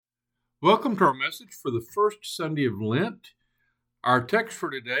Welcome to our message for the first Sunday of Lent. Our text for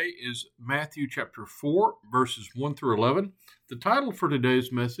today is Matthew chapter 4, verses 1 through 11. The title for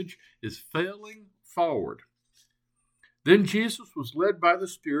today's message is Failing Forward. Then Jesus was led by the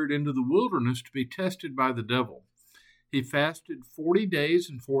Spirit into the wilderness to be tested by the devil. He fasted 40 days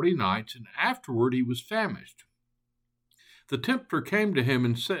and 40 nights, and afterward he was famished. The tempter came to him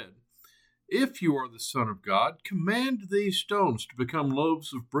and said, "If you are the Son of God, command these stones to become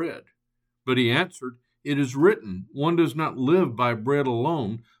loaves of bread." But he answered, "It is written, one does not live by bread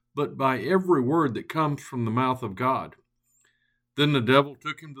alone, but by every word that comes from the mouth of God." Then the devil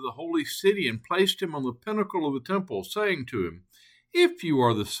took him to the holy city and placed him on the pinnacle of the temple, saying to him, "If you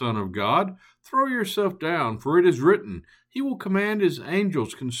are the Son of God, throw yourself down, for it is written, He will command His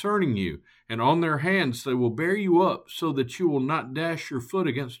angels concerning you, and on their hands they will bear you up, so that you will not dash your foot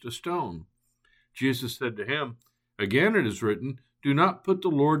against a stone." Jesus said to him, "Again it is written, do not put the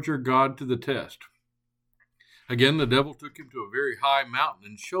Lord your God to the test." Again the devil took him to a very high mountain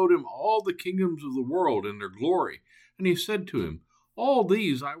and showed him all the kingdoms of the world and their glory. And he said to him, "All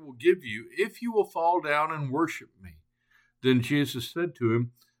these I will give you if you will fall down and worship me." Then Jesus said to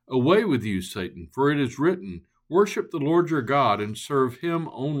him, "Away with you, Satan, for it is written, worship the Lord your God and serve him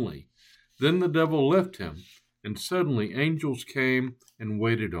only." Then the devil left him, and suddenly angels came and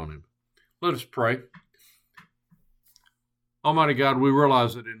waited on him. Let us pray. Almighty God, we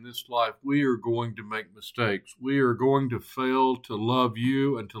realize that in this life we are going to make mistakes. We are going to fail to love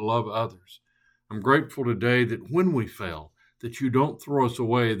you and to love others. I'm grateful today that when we fail, that you don't throw us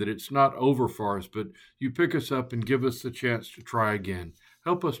away, that it's not over for us, but you pick us up and give us the chance to try again.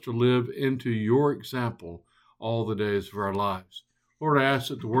 Help us to live into your example all the days of our lives. Lord, I ask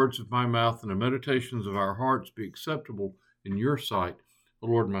that the words of my mouth and the meditations of our hearts be acceptable in your sight, O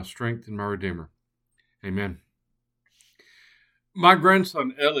Lord, my strength and my Redeemer. Amen. My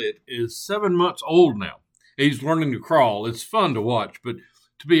grandson Elliot is 7 months old now. He's learning to crawl. It's fun to watch, but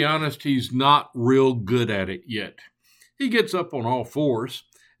to be honest, he's not real good at it yet. He gets up on all fours,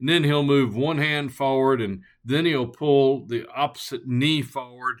 and then he'll move one hand forward, and then he'll pull the opposite knee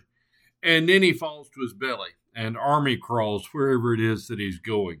forward, and then he falls to his belly and army crawls wherever it is that he's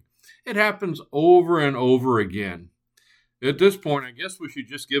going. It happens over and over again. At this point, I guess we should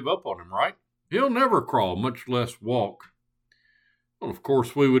just give up on him, right? He'll never crawl, much less walk. Well, of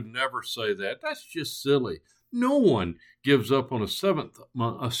course, we would never say that. That's just silly. No one gives up on a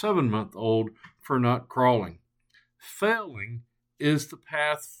 7-month-old for not crawling. Failing is the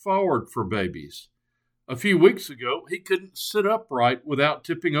path forward for babies. A few weeks ago, he couldn't sit upright without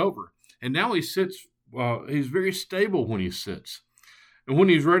tipping over. And now he sits, he's very stable when he sits. And when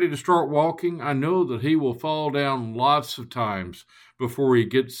he's ready to start walking, I know that he will fall down lots of times before he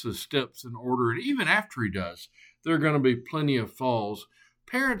gets the steps in order. And even after he does, there are going to be plenty of falls.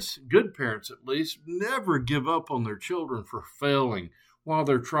 Parents, good parents at least, never give up on their children for failing while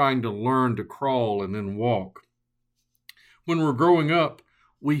they're trying to learn to crawl and then walk. When we're growing up,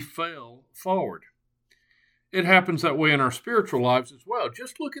 we fail forward. It happens that way in our spiritual lives as well.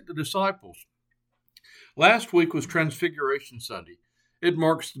 Just look at the disciples. Last week was Transfiguration Sunday. It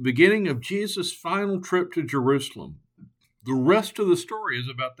marks the beginning of Jesus' final trip to Jerusalem. The rest of the story is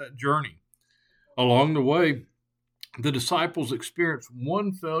about that journey. Along the way, the disciples experience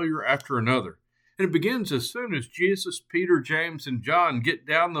one failure after another. And it begins as soon as Jesus, Peter, James, and John get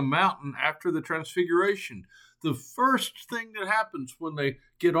down the mountain after the Transfiguration. The first thing that happens when they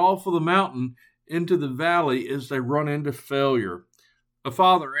get off of the mountain into the valley is they run into failure. A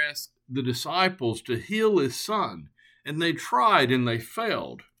father asked the disciples to heal his son, and they tried and they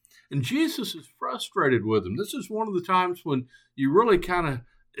failed. And Jesus is frustrated with them. This is one of the times when you really kind of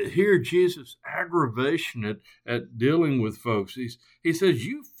hear Jesus' aggravation at dealing with folks. He says,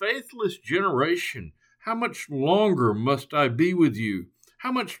 "You faithless generation, how much longer must I be with you?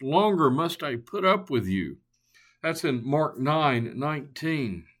 How much longer must I put up with you?" That's in Mark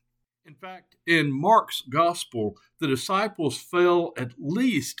 9:19. In fact, in Mark's gospel, the disciples fell at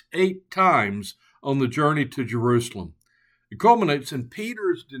least 8 times on the journey to Jerusalem. It culminates in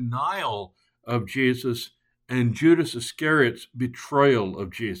Peter's denial of Jesus and Judas Iscariot's betrayal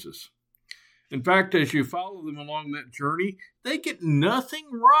of Jesus. In fact, as you follow them along that journey, they get nothing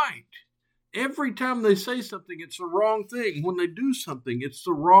right. Every time they say something, it's the wrong thing. When they do something, it's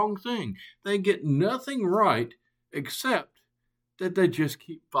the wrong thing. They get nothing right except that they just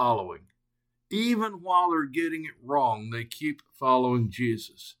keep following. Even while they're getting it wrong, they keep following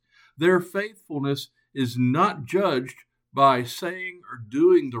Jesus. Their faithfulness is not judged by saying or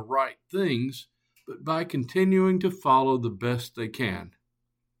doing the right things, but by continuing to follow the best they can,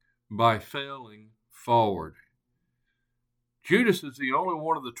 by failing forward. Judas is the only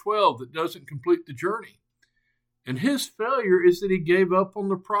one of the 12 that doesn't complete the journey. And his failure is that he gave up on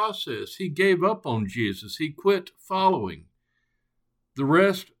the process. He gave up on Jesus. He quit following. The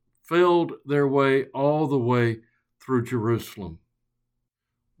rest failed their way all the way through Jerusalem.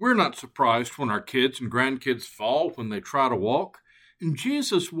 We're not surprised when our kids and grandkids fall when they try to walk. And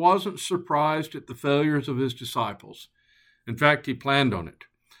Jesus wasn't surprised at the failures of his disciples. In fact, he planned on it.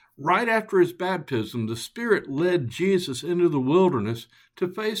 Right after his baptism, the Spirit led Jesus into the wilderness to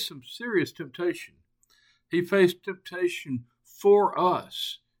face some serious temptation. He faced temptation for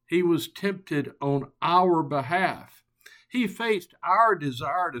us. He was tempted on our behalf. He faced our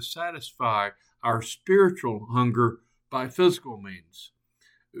desire to satisfy our spiritual hunger by physical means.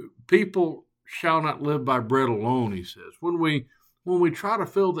 People shall not live by bread alone, he says. When we try to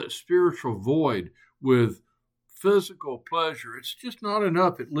fill that spiritual void with physical pleasure, it's just not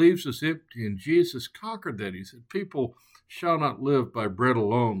enough. It leaves us empty, and Jesus conquered that. He said, people shall not live by bread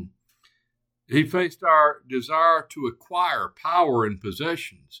alone. He faced our desire to acquire power and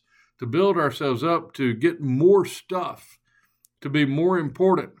possessions, to build ourselves up, to get more stuff, to be more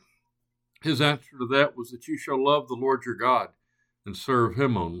important. His answer to that was that you shall love the Lord your God and serve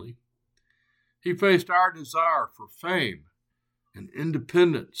him only. He faced our desire for fame and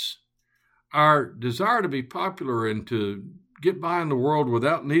independence, our desire to be popular and to get by in the world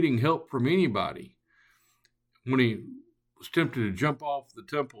without needing help from anybody. When he was tempted to jump off the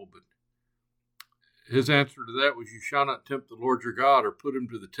temple, but his answer to that was, you shall not tempt the Lord your God or put him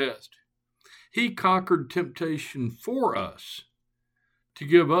to the test. He conquered temptation for us to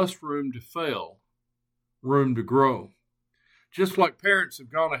give us room to fail, room to grow. Just like parents have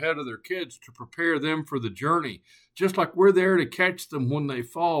gone ahead of their kids to prepare them for the journey, just like we're there to catch them when they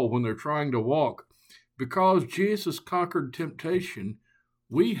fall, when they're trying to walk. Because Jesus conquered temptation,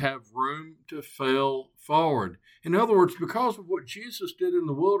 we have room to fail forward. In other words, because of what Jesus did in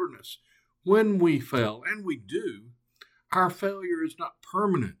the wilderness, when we fail, and we do, our failure is not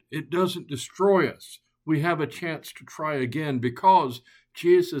permanent. It doesn't destroy us. We have a chance to try again because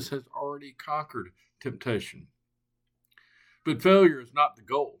Jesus has already conquered temptation. But failure is not the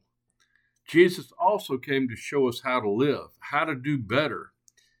goal. Jesus also came to show us how to live, how to do better.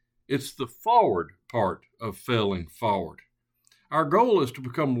 It's the forward part of failing forward. Our goal is to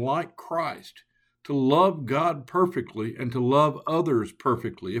become like Christ, to love God perfectly and to love others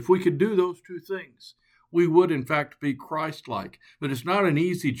perfectly. If we could do those two things, we would in fact be Christ-like. But it's not an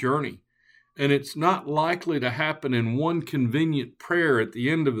easy journey, and it's not likely to happen in one convenient prayer at the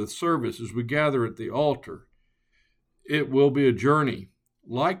end of the service as we gather at the altar. It will be a journey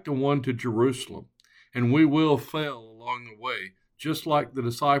like the one to Jerusalem, and we will fail along the way, just like the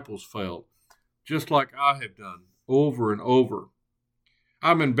disciples failed, just like I have done over and over.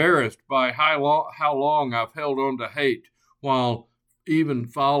 I'm embarrassed by how long I've held on to hate while even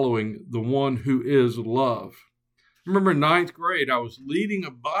following the one who is love. Remember in 9th grade, I was leading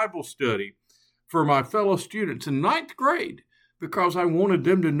a Bible study for my fellow students in 9th grade because I wanted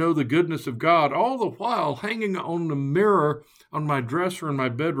them to know the goodness of God. All the while, hanging on the mirror on my dresser in my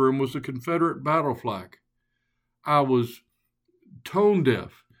bedroom was a Confederate battle flag. I was tone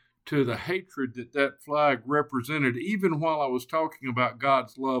deaf to the hatred that flag represented, even while I was talking about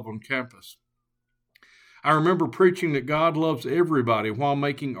God's love on campus. I remember preaching that God loves everybody while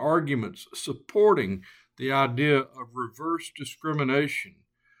making arguments supporting the idea of reverse discrimination.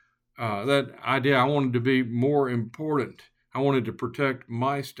 That idea I wanted to be more important. I wanted to protect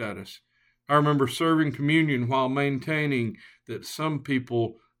my status. I remember serving communion while maintaining that some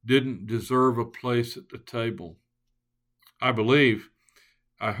people didn't deserve a place at the table. I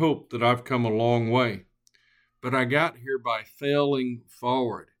hope that I've come a long way, but I got here by failing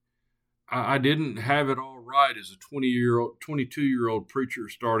forward. I didn't have it all right as a 22-year-old preacher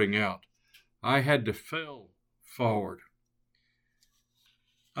starting out. I had to fail forward.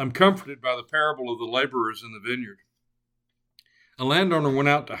 I'm comforted by the parable of the laborers in the vineyard. A landowner went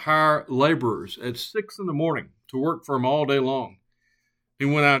out to hire laborers at 6 a.m. to work for him all day long. He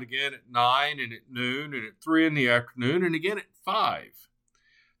went out again at 9 and at noon and at 3 p.m. and again at 5.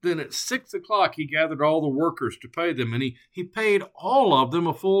 Then at 6 o'clock, he gathered all the workers to pay them, and he paid all of them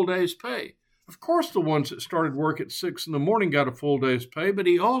a full day's pay. Of course, the ones that started work at 6 a.m. got a full day's pay, but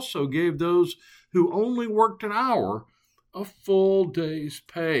he also gave those who only worked an hour a full day's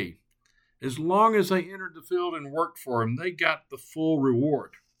pay. As long as they entered the field and worked for him, they got the full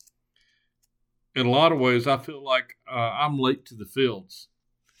reward. In a lot of ways, I feel like I'm late to the fields.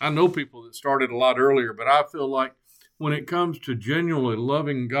 I know people that started a lot earlier, but I feel like when it comes to genuinely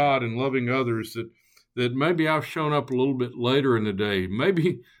loving God and loving others, that maybe I've shown up a little bit later in the day.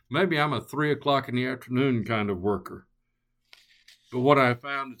 Maybe I'm a 3 o'clock in the afternoon kind of worker. But what I have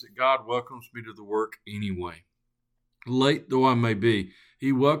found is that God welcomes me to the work anyway. Late though I may be,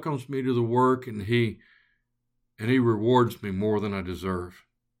 He welcomes me to the work, and He rewards me more than I deserve.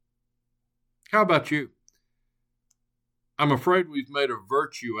 How about you? I'm afraid we've made a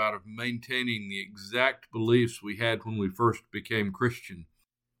virtue out of maintaining the exact beliefs we had when we first became Christian.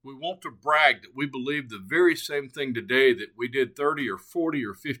 We want to brag that we believe the very same thing today that we did 30 or 40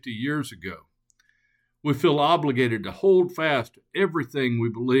 or 50 years ago. We feel obligated to hold fast to everything we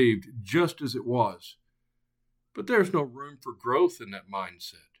believed just as it was. But there's no room for growth in that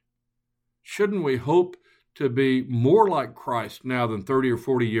mindset. Shouldn't we hope to be more like Christ now than 30 or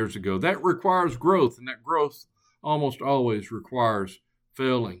 40 years ago? That requires growth, and that growth almost always requires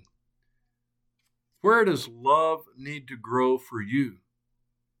failing. Where does love need to grow for you?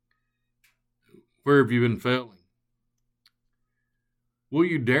 Where have you been failing? Will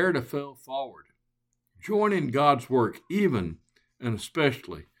you dare to fail forward? Join in God's work, even and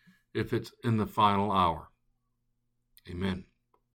especially if it's in the final hour. Amen.